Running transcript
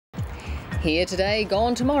Here today,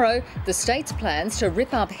 gone tomorrow, the state's plans to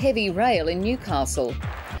rip up heavy rail in Newcastle.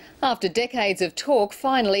 After decades of talk,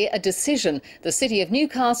 finally a decision. The City of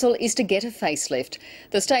Newcastle is to get a facelift.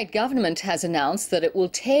 The state government has announced that it will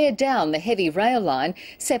tear down the heavy rail line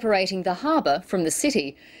separating the harbour from the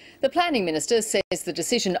city. The Planning Minister says the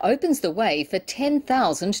decision opens the way for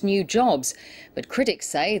 10,000 new jobs. But critics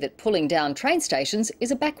say that pulling down train stations is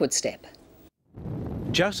a backward step.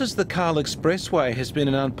 Just as the Cahill Expressway has been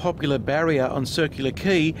an unpopular barrier on Circular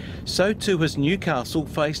Quay, so too has Newcastle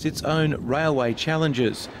faced its own railway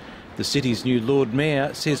challenges. The city's new Lord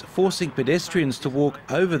Mayor says forcing pedestrians to walk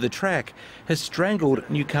over the track has strangled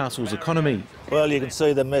Newcastle's economy. Well, you can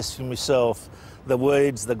see the mess for myself, the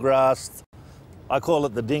weeds, the grass. I call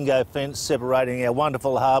it the dingo fence separating our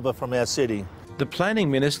wonderful harbour from our city. The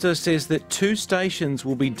Planning Minister says that 2 stations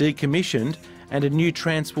will be decommissioned and a new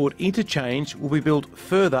transport interchange will be built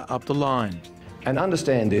further up the line. And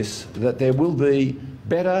understand this, that there will be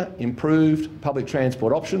better, improved public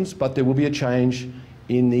transport options, but there will be a change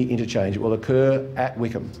in the interchange. It will occur at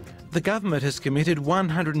Wickham. The government has committed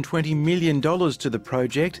 $120 million to the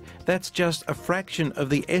project. That's just a fraction of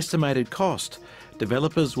the estimated cost.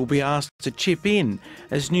 Developers will be asked to chip in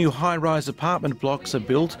as new high-rise apartment blocks are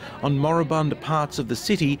built on moribund parts of the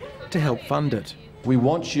city to help fund it. We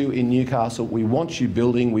want you in Newcastle, we want you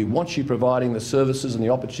building, we want you providing the services and the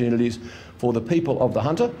opportunities for the people of the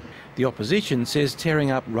Hunter. The opposition says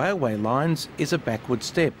tearing up railway lines is a backward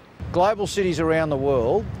step. Global cities around the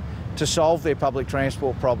world, to solve their public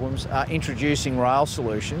transport problems, are introducing rail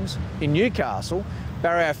solutions. In Newcastle,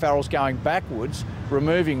 Barry O'Farrell's going backwards,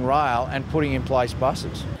 removing rail and putting in place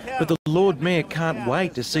buses. But the Lord Mayor can't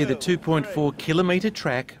wait to see the 2.4 kilometre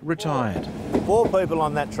track retired. 4 people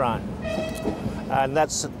on that train, and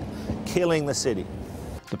that's killing the city.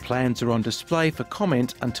 The plans are on display for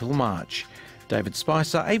comment until March. David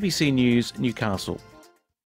Spicer, ABC News, Newcastle.